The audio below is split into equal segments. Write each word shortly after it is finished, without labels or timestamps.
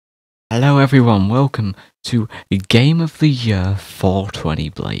Hello everyone, welcome to Game of the Year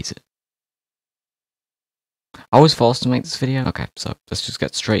 420BLAZEIT. I was forced to make this video. Okay, so let's just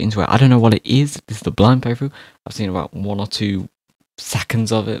get straight into it. I don't know what it is. This is the blind playthrough. I've seen about 1 or 2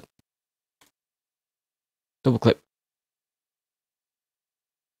 seconds of it. Double click.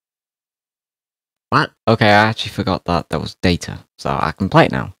 What? Okay, I actually forgot that there was data, so I can play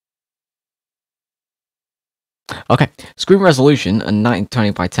it now. Okay, screen resolution and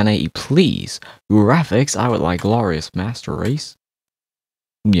 1920 by 1080, please. Graphics, I would like glorious master race.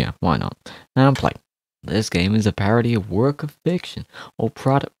 Yeah, why not? Now play. This game is a parody of work of fiction or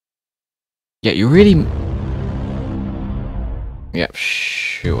product. Yeah, you really. Yeah,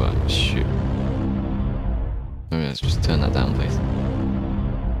 sure. Let's just turn that down, please.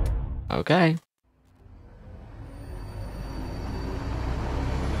 Okay.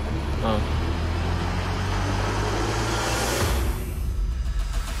 Oh.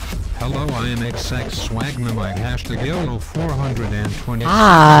 Hello, I am XX Swagmamite hashtag YOLO 420.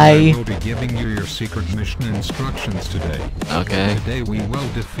 Hi! I will be giving you your secret mission instructions today. Okay. Today we will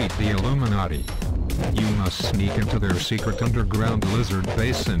defeat the Illuminati. You must sneak into their secret underground lizard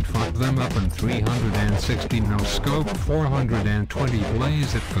base and fuck them up in 360 no scope 420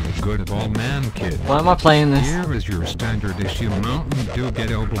 blaze it for the good of all man kid. Why am I playing this? Here is your standard issue Mountain Dew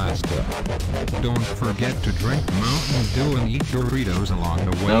Ghetto Blaster. Don't forget to drink Mountain Dew and eat Doritos along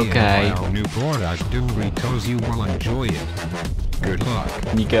the way. Okay. And buy our new product Doritos, you will enjoy it. Good luck.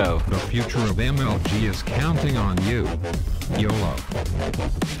 You go. The future of MLG is counting on you. YOLO.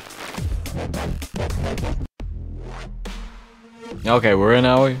 Okay, we're in,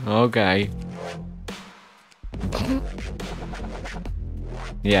 are we? Okay.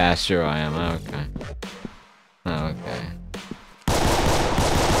 Yeah, sure I am. Okay. Okay.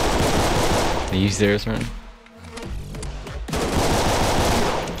 Are you serious, man?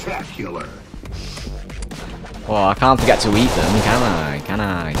 Spectacular. Well, I can't forget to eat them, can I? Can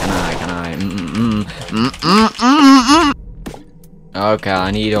I? Okay,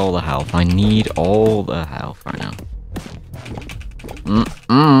 I need all the health. I need all the health right now.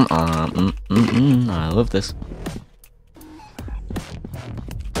 I love this.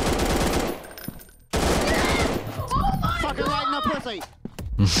 Fucking right in the pussy.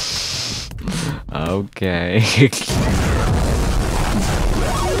 Okay.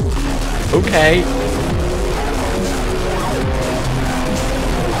 Okay.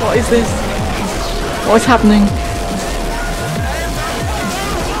 What is this? What's happening?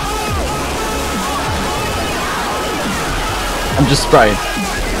 I'm just spraying.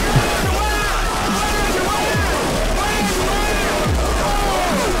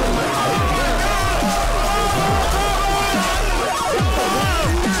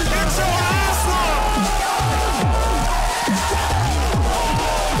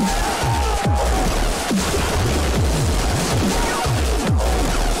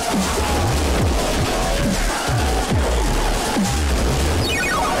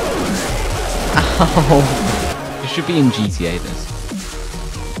 Oh, it should be in GTA this.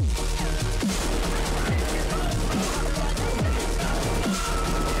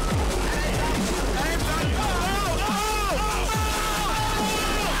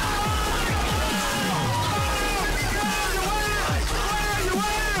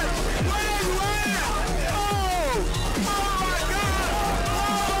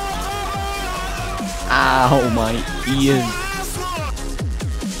 Ow, my ears.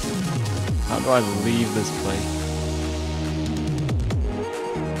 How do I leave this place?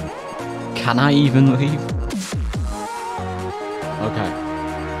 Can I even leave? Okay.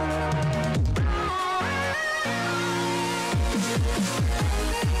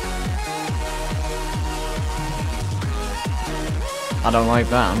 I don't like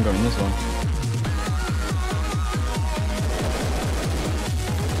that, I'm going this one.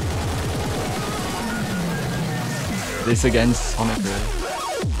 This against Sonic, really.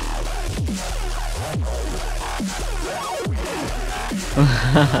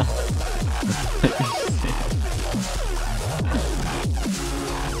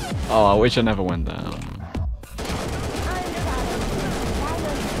 Oh, I wish I never went down.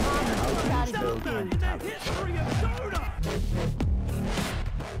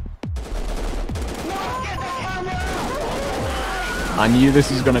 I knew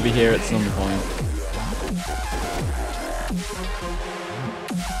this was gonna be here at some point.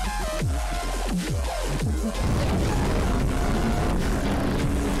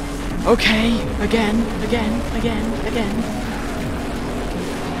 Okay, again.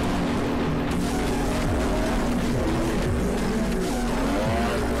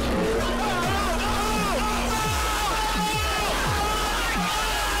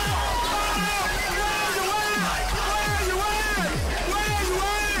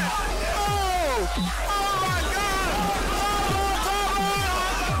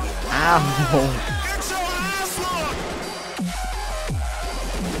 Ow!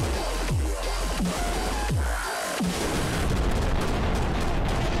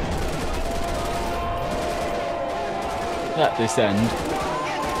 Let this end.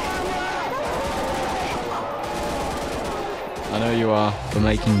 I know you are for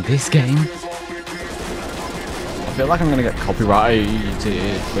making this game. I feel like I'm gonna get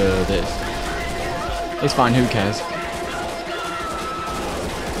copyrighted for this. It's fine, who cares?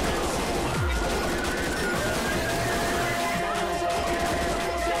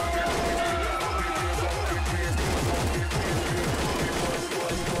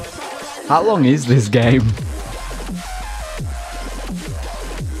 How long is this game?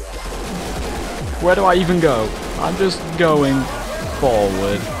 Where do I even go? I'm just going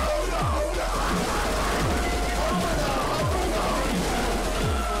forward.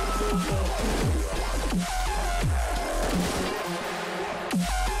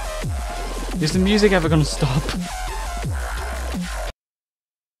 Is the music ever gonna stop?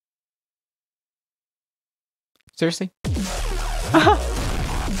 Seriously?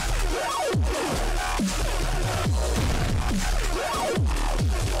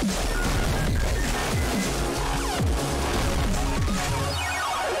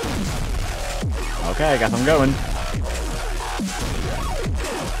 Okay, I guess I'm going.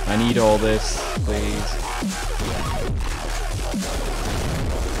 I need all this, please.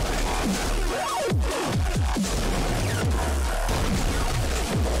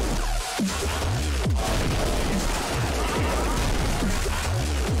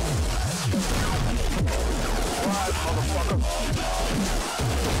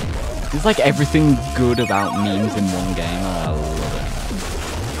 It's like everything good about memes in one game. Oh, I love it.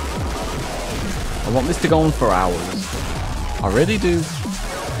 I want this to go on for hours. I really do.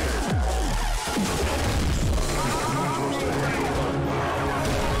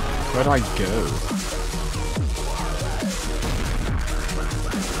 Where do I go?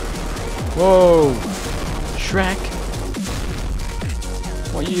 Whoa! Shrek!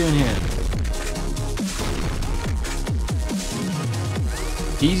 What are you doing here?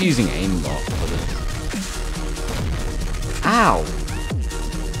 He's using aimbot for this. Ow!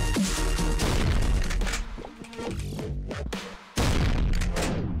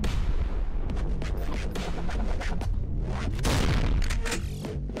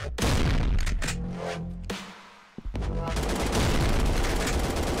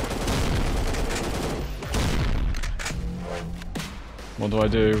 What do I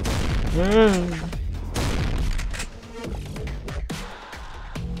do?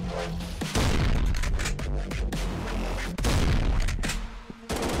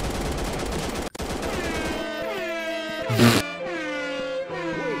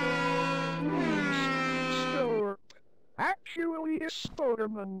 Actually, it's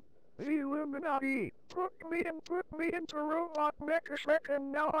Spider-Man. The Illuminati put me into Robot Mecha Shrek,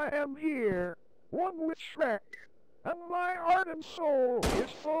 and now I am here, one with Shrek. And my heart and soul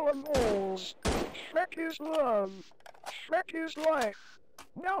is full of holes. Shrek is love. Shrek is life.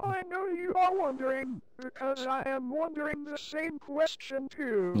 Now I know you are wondering, because I am wondering the same question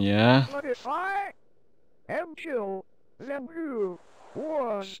too. Yeah. But if I am killed, then who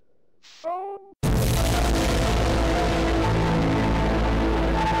was phone?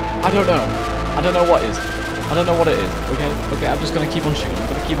 I don't know. I don't know what is. I don't know what it is. Okay, okay, I'm just gonna keep on shooting. I'm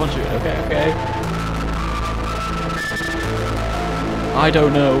gonna keep on shooting. Okay, okay. I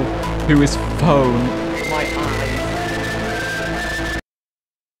don't know who is phone. My eyes.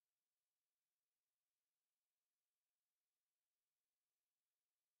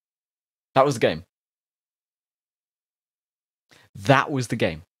 That was the game. That was the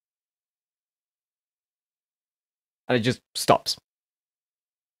game. And it just stops.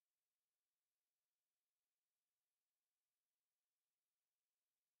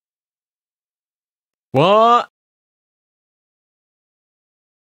 What?